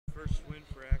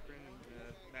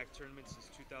MAC tournament since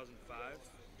 2005.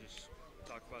 Just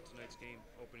talk about tonight's game,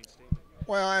 opening statement.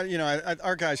 Well,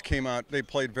 our guys came out. They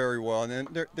played very well, and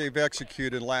then they've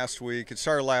executed last week. It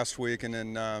started last week, and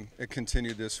then it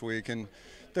continued this week, and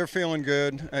they're feeling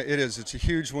good. It's a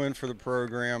huge win for the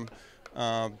program.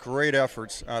 Great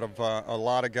efforts out of a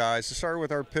lot of guys. It started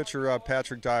with our pitcher,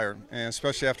 Patrick Dyer, and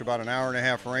especially after about an hour and a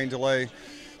half rain delay,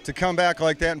 to come back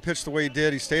like that and pitch the way he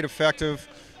did. He stayed effective.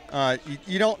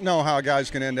 You don't know how a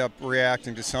guy's going to end up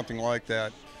reacting to something like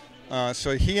that.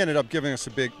 So he ended up giving us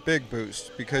a big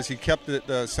boost because he kept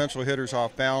the central hitters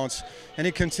off balance, and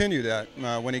he continued that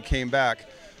when he came back.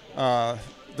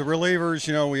 The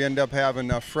relievers, we end up having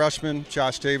a freshman,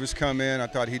 Josh Davis, come in. I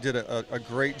thought he did a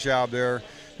great job there.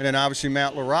 And then obviously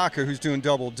Matt LaRocca, who's doing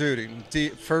double duty,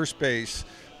 first base.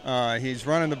 He's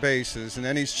running the bases, and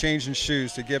then he's changing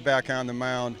shoes to get back on the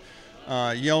mound.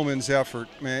 Yeoman's effort,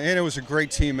 man, and it was a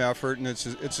great team effort, and it's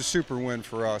a super win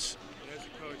for us. As a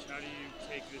coach, how do you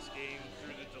take this game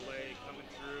through the delay, coming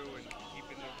through and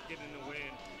getting the win?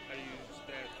 How do you use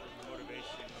that for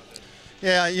motivation?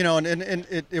 Yeah,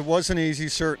 it wasn't easy,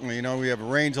 certainly. We have a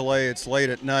rain delay, it's late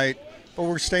at night, but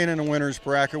we're staying in the winner's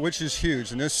bracket, which is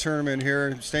huge. In this tournament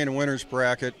here, staying in the winner's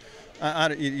bracket,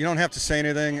 you don't have to say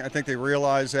anything. I think they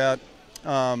realize that.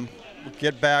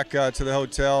 Get back to the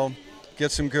hotel,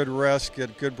 get some good rest,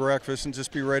 get good breakfast, and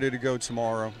just be ready to go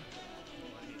tomorrow.